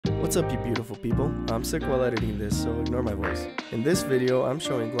What's up, you beautiful people? I'm sick while editing this, so ignore my voice. In this video, I'm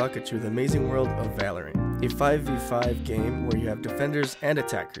showing Glockachu the amazing world of Valorant, a 5v5 game where you have defenders and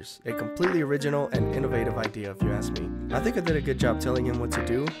attackers, a completely original and innovative idea if you ask me. I think I did a good job telling him what to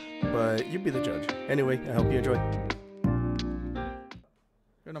do, but you be the judge. Anyway, I hope you enjoy.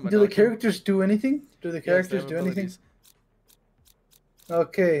 Do the characters do anything? Do the characters do anything?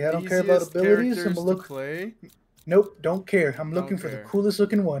 Okay, I don't care about abilities. I'm gonna look. Play. Nope, don't care. I'm looking for the coolest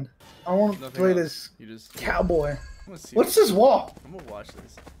looking one. I want to play this cowboy. What's this wall? I'm gonna watch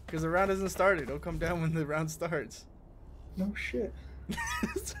this because the round hasn't started. It'll come down when the round starts. No shit.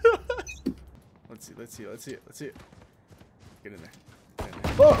 Let's see it. Get in there.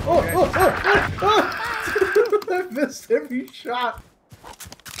 I missed every shot.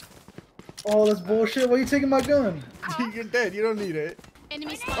 Oh, that's bullshit. Why are you taking my gun? You're dead. You don't need it.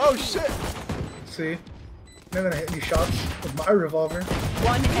 Oh shit. See? I'm not gonna hit any shots with my revolver.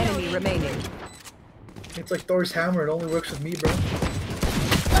 One enemy remaining. It's like Thor's hammer. It only works with me, bro.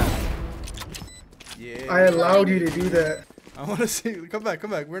 Yeah. I allowed you to do that. I want to see. Come back.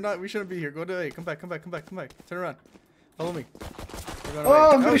 We shouldn't be here. Go to A. Come back. Turn around. Follow me.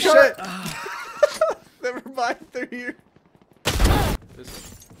 Oh, I'm gonna shot. Never mind. They're here.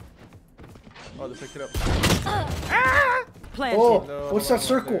 Oh, they picked it up. Planted. Oh, no, what's that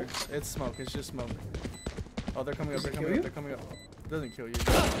circle? There. It's smoke. It's just smoke. Oh, they're coming up. They're coming up. It doesn't kill you.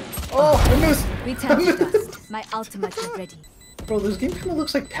 Oh, I missed. Return to dust. My ultimate is ready. Bro, this game kind of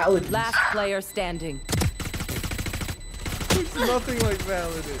looks like Paladins. Last player standing. Looks nothing like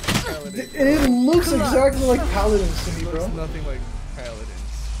Paladins. It looks exactly like Paladins to me, bro. Looks nothing like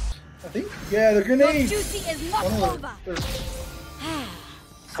Paladins. I think. Yeah, they're grenades. Duty is not over.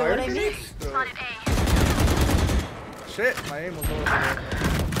 So what I need? Shit, my aim was over there.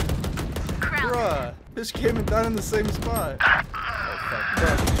 Bruh, this came and died in the same spot. Oh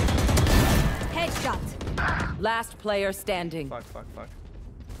fuck. Headshot. Last player standing. Fuck.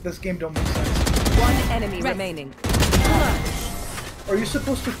 This game don't make sense. One enemy remaining. Are you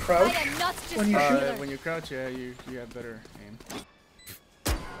supposed to crouch when you shoot? When you crouch, yeah, you have better aim.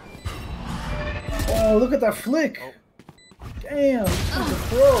 Oh, look at that flick. Oh. Damn, this is a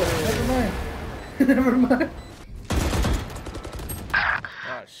pro. Never mind. Never mind.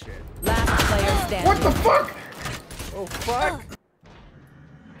 Oh shit. Last player standing. What the fuck? Oh fuck.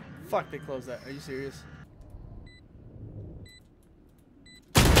 Fuck, they closed that. Are you serious?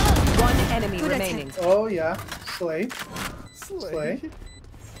 One enemy remaining. Oh yeah, slay.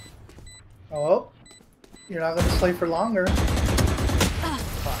 Oh, you're not gonna slay for longer.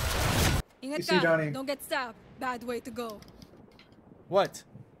 You see, Johnny? Don't get stabbed. Bad way to go. What?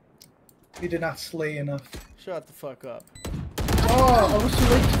 You did not slay enough. Shut the fuck up. Oh, I was too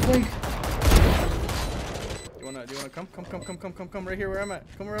late to blink. Do you wanna come right here where I'm at.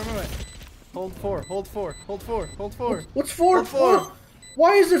 Come where I'm at. Hold four. What's four? Hold four. Oh,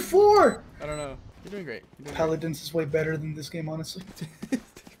 why is it 4? I don't know. You're doing great. Paladins is way better than this game, honestly.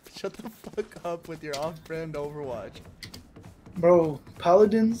 Shut the fuck up with your off-brand Overwatch. Bro,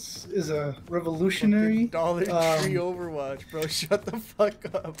 Paladins is a revolutionary Dollar Tree Overwatch, bro. Shut the fuck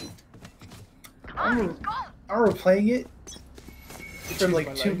up. I remember playing it for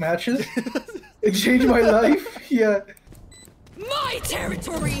like 2 matches. It changed my life. Yeah. My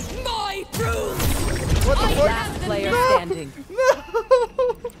territory, my rules. What the fuck? Last player standing. No.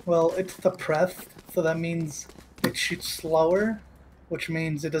 Well, it's the breath, so that means it shoots slower, which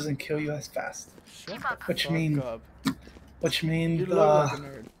means it doesn't kill you as fast. Which means you look like a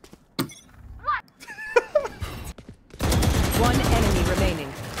nerd. One enemy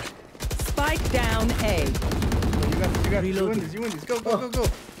remaining. Spike down A. You win this. Go.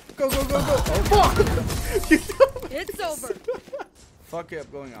 Oh, fuck! It's over. fuck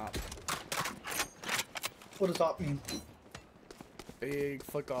it, going up. What does that mean? Big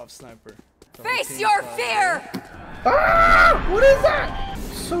fuck off sniper. Face your fear. Ah! What is that?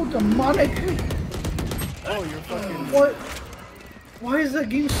 So demonic. Oh, you're fucking. What? Why is that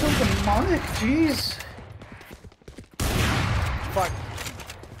game so demonic? Jeez. Fuck.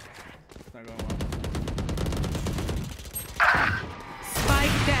 It's not going well.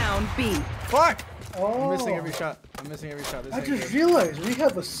 Spike down B. Fuck! Oh. I'm missing every shot. This I ain't just good. realized we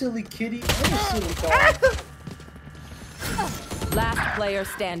have a silly kitty and a silly dog. Last player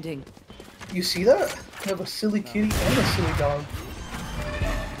standing. You see that? We have a silly kitty and a silly dog.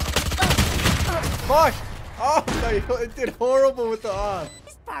 Fuck! Oh, no, it did horrible with the off.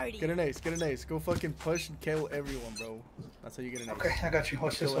 Party. Get an ace. Go fucking push and kill everyone, bro. That's how you get an ace. Okay, I got you.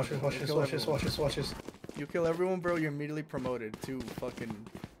 Watch this. You kill everyone, bro, you're immediately promoted to fucking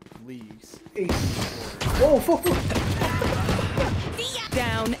leagues. Ace. Oh, fuck.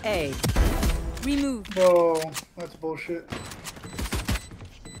 Down A. Remove. Bro, that's bullshit.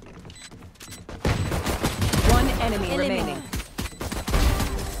 One enemy remaining.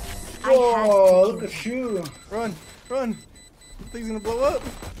 Whoa, look at you. Run, run. The thing's gonna blow up.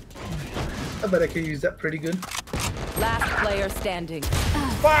 I bet I could use that pretty good. Last player standing.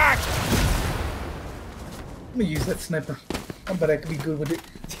 Fuck! Let me use that sniper. I bet I could be good with it.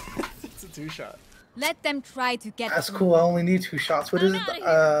 It's a 2-shot. Let them try to get That's through. cool. I only need 2 shots. What is it?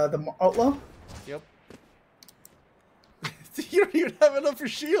 The outlaw? Yep. You don't even have enough for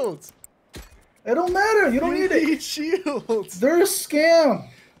shields. It don't matter. You don't need it. Shields. They're a scam.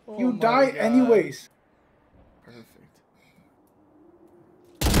 Oh You my die God. anyways. Perfect.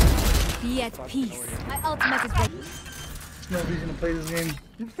 Be at peace. My ultimate is ready. No reason to play this game.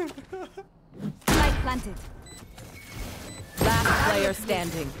 Light planted. Last player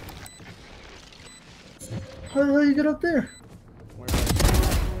standing. How the hell you get up there?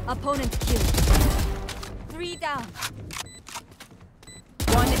 Opponent killed. 3 down.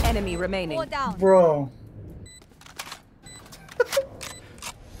 One enemy remaining. 4 down. Bro.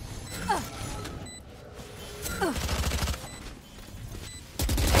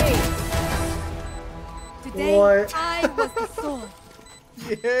 Today, What? I was the sword.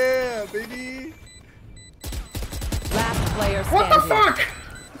 Yeah, baby. Last player What standing. the fuck?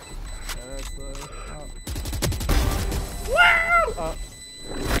 That's the.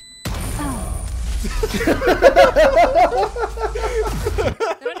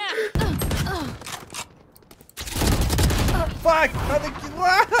 Fuck! How the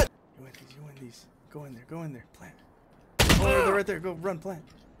what? You win these. You win these. Go in there. Go in there. Plant. Oh, they're right there. Go run. Plant.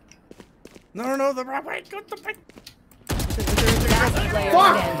 No, no, no. The right way. Go the right. Last player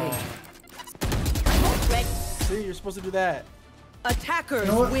Fuck! standing. See, you're supposed to do that. Attackers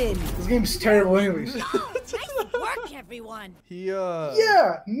You know what? win. This game's terrible anyways. Nice work, everyone. He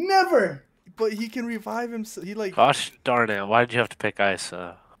Yeah, never. But he can revive himself. He like. Gosh darn it, why did you have to pick ice?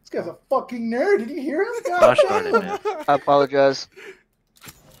 This guy's a fucking nerd. Did you hear him? God Gosh damn. darn it, man. I apologize.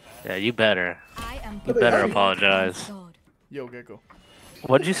 Yeah, you better. I am You better Hey. apologize. God. Yo, Gecko.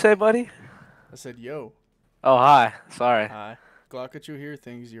 What'd you say, buddy? I said yo. Oh, hi. Sorry. Hi. Glockachu here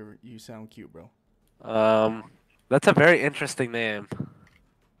thinks you sound cute, bro. That's a very interesting name.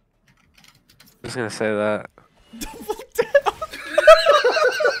 Just gonna say that.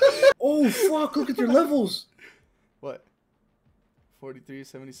 Oh fuck! Look at your levels. What? 43,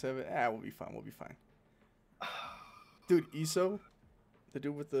 77. Ah, we'll be fine. We'll be fine. Dude, Iso, the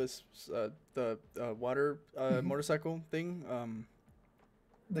dude with the water motorcycle thing.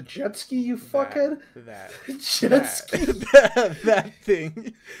 The jet ski, you fuckhead. That Jet ski. that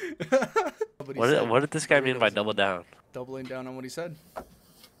thing. What did this guy mean by double down? Doubling down on what he said.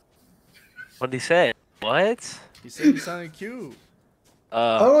 What did he say? What? He said you sounded cute.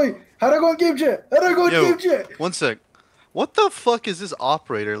 How'd I go on game chat? How'd I go on game chat? One sec. What the fuck is this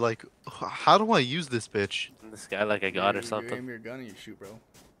operator? Like, how do I use this bitch? This guy like a god or You something? aim your gun and you shoot, bro.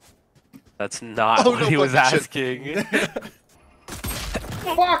 That's not Oh, what no he was fucking asking.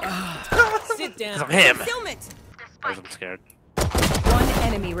 Fuck! Sit down. It's him. Concealment. I'm scared. One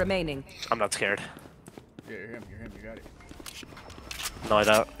enemy remaining. I'm not scared. Yeah, you're him. You're him. You got it. No, I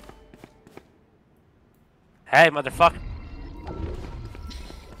don't. Hey, motherfucker.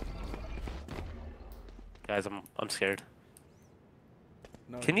 Guys, I'm scared.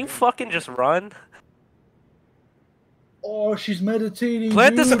 No, Can you're you him. fucking just run? Oh, she's meditating.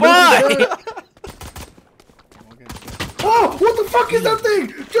 Plant the dude. spy! Look at that. Oh, what the fuck is that thing?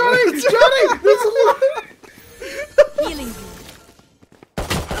 Johnny! Johnny! There's a Healing you.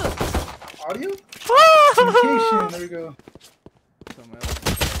 audio? Communication. There we go. Something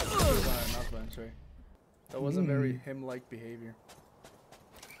else. Not fine, sorry. That wasn't very him-like behavior.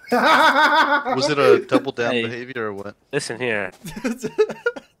 Was it a double down Hey. behavior or what? Listen here.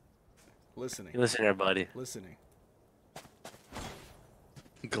 Listening. Listen here, buddy. Listening.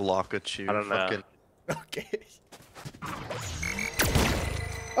 Glockachu. I don't know. fucking- Okay.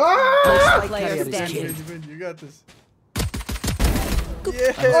 Ah! Last player You standing. win, you got this.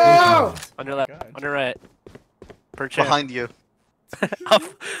 Yeah. Oh! On your left, God. on your right. Per chair. Behind you. Up,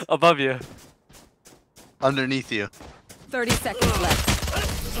 above you. Underneath you. 30 seconds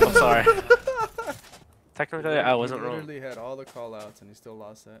left. I'm sorry. Technically, I wasn't He wrong. literally had all the call-outs and he still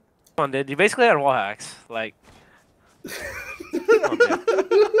lost that. Come on, dude. You basically had wall hacks. Like. Come on,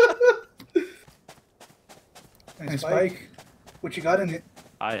 dude. Nice bike. What you got in it?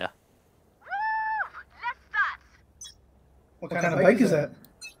 Ah, yeah. What kind of bike is that?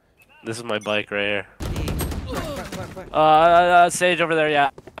 This is my bike right here. Plant. Sage over there, yeah.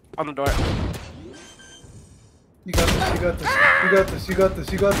 On the door. You got this, you got this, you got this, you got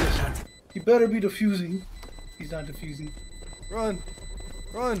this, you got this. You better be defusing. He's not defusing. Run!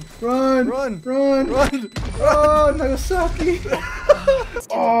 Run! Run! Run! Run! Run! Oh, Nagasaki!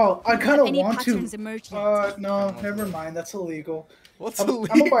 Oh, I kind of Any want to. patterns emerge yet? No, never mind. That's illegal. What's I'm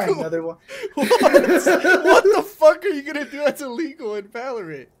illegal? gonna buy another one. What the fuck are you gonna do that's illegal in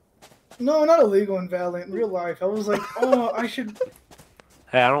Valorant? No, not illegal in Valorant. In real life, I was like, oh, I should.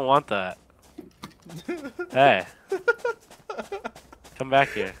 Hey, I don't want that. Hey. Come back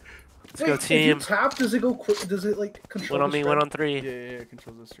here. Let's go, team. If you tap, does it go quick? Does it like control? Win on the me, strike? win on 3. Yeah,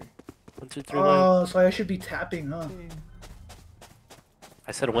 controls those 3. 1, 2, 3, win. Oh, so I should be tapping, huh?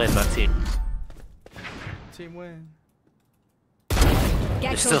 I said win, not team. Team win.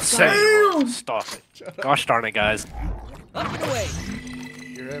 You're still saying stop it. Gosh darn it, guys. Up and away.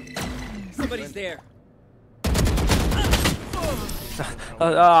 You're him. Somebody's there.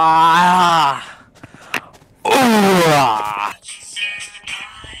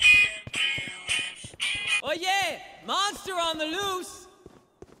 Oh yeah! Monster on the loose!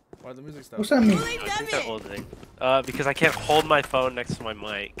 Why'd the music stop? What's that mean? I think they're holding. Because I can't hold my phone next to my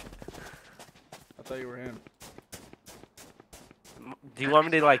mic. I thought you were him. Do you want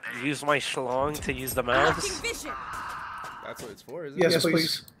me to like use my schlong to use the mouse? That's what it's for, isn't it? Yes,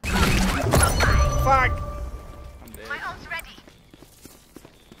 please. Fuck! I'm dead.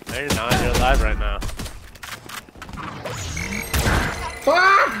 No, you're not. You're alive right now.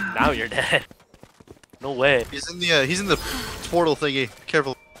 Fuck! Now you're dead. No way. He's in the portal thingy.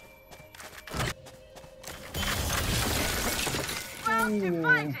 Careful.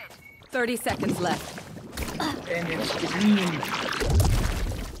 Ooh. 30 seconds left. And it's green.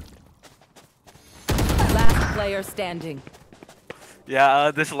 Last player standing.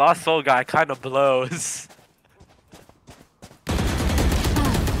 Yeah, this Lost Soul guy kind of blows.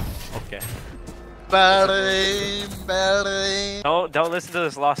 Okay. Don't listen to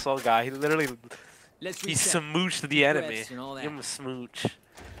this Lost Soul guy. He literally he smooched the enemy. Give him a smooch.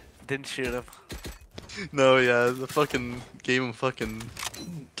 Didn't shoot him. No, yeah, the fucking gave him fucking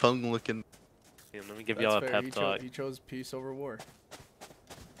tongue licking. Yeah, let me give y'all a pep talk. He chose peace over war.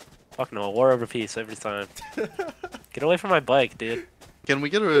 Fuck no, war over peace every time. Get away from my bike, dude. Can we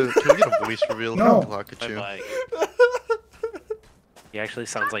get a voice reveal No. from My Glockachu? bike. He actually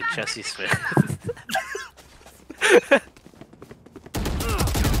sounds like Jesse Smith.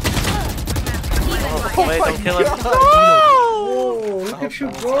 Oh, wait, don't kill him. Oh, look at you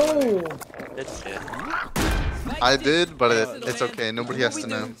go! It's it. I did, but it's okay. Nobody has to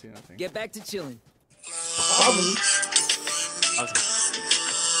know. Get back to chilling. Probably. I was-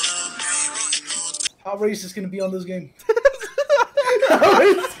 How racist can it be on this game?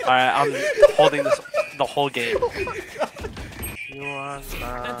 Alright, I'm holding this the whole game. You are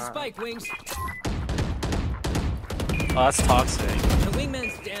Plant the spike, Wings. Oh, that's toxic. The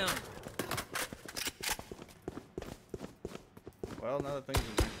wingman's down. Well, now that things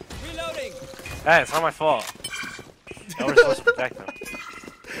are... Reloading. Hey, it's not my fault. No, we're supposed to protect them.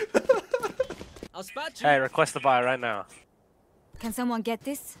 I'll spot you. Hey, request to buy right now. Can someone get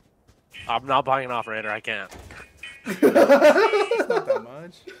this? I'm not buying an operator, I can't. It's not that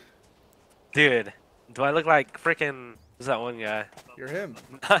much. Dude, do I look like freaking... Who's that one guy? You're him.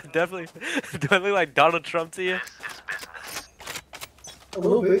 Definitely. Do I look like Donald Trump to you? A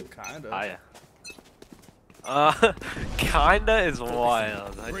little bit. Kinda. Ah, yeah. Kinda is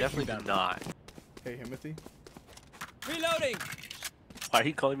wild. I definitely do not. Hey, Himothy. Reloading. Why are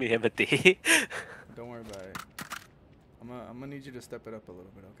you calling me Himothy? Don't worry about it. I'm gonna need you to step it up a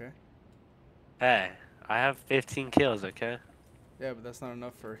little bit, okay? Hey, I have 15 kills, okay? Yeah, but that's not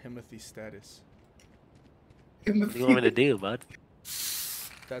enough for Himothy status. What do you want me to do, bud?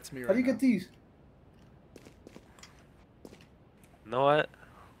 That's me right How do you now. get these? You know what?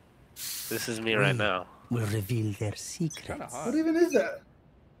 This is me right now. Will reveal their secret. Kinda hot. What even is that?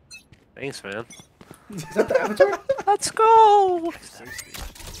 Thanks, man. Is that the avatar? Let's go!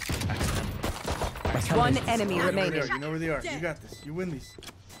 One enemy remaining. You know where they are. You got this. You win these.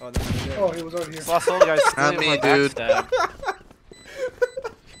 Oh, they're right there. Oh, he was already here. Lost Soul guys Not stealing me, my dude. backstab.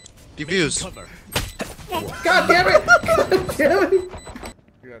 Defuse. God damn it! God damn it!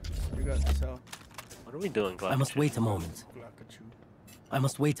 You got this. You got this. Hell. What are we doing, Glockachu? I must wait a moment. Glockachu. I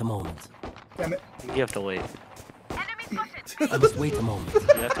must wait a moment. Damn it. You have to wait. I must wait a moment. You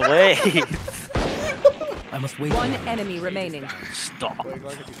have to wait! I must wait. One enemy remaining. Stop. Wait,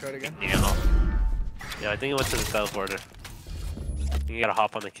 Glockachu, try it again. Yeah, I think it went to the teleporter. You gotta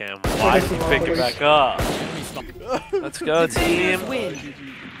hop on the cam. Why did you pick it back up? Let's go, team! Win.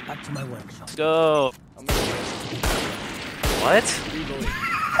 Back to my workshop. Let's go! What?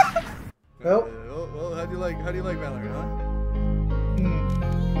 Well, how do you like Valorant, huh?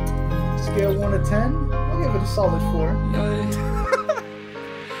 Scale 1 to 10, I'll give it a solid 4.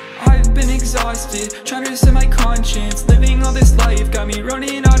 I've been exhausted, trying to set my conscience. Living all this life got me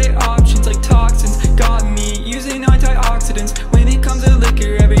running out of options like toxins. Got me using antioxidants. When it comes to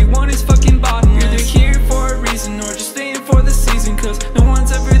liquor, everyone is fucking bottomless. You're here for a reason or just staying for the season, cause no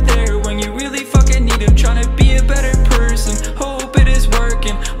one's ever there when you really fucking need them. Trying to be a better person, hope it is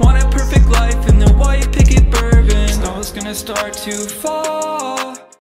working. Want a perfect life in the white picket bourbon. Snow's gonna start to fall.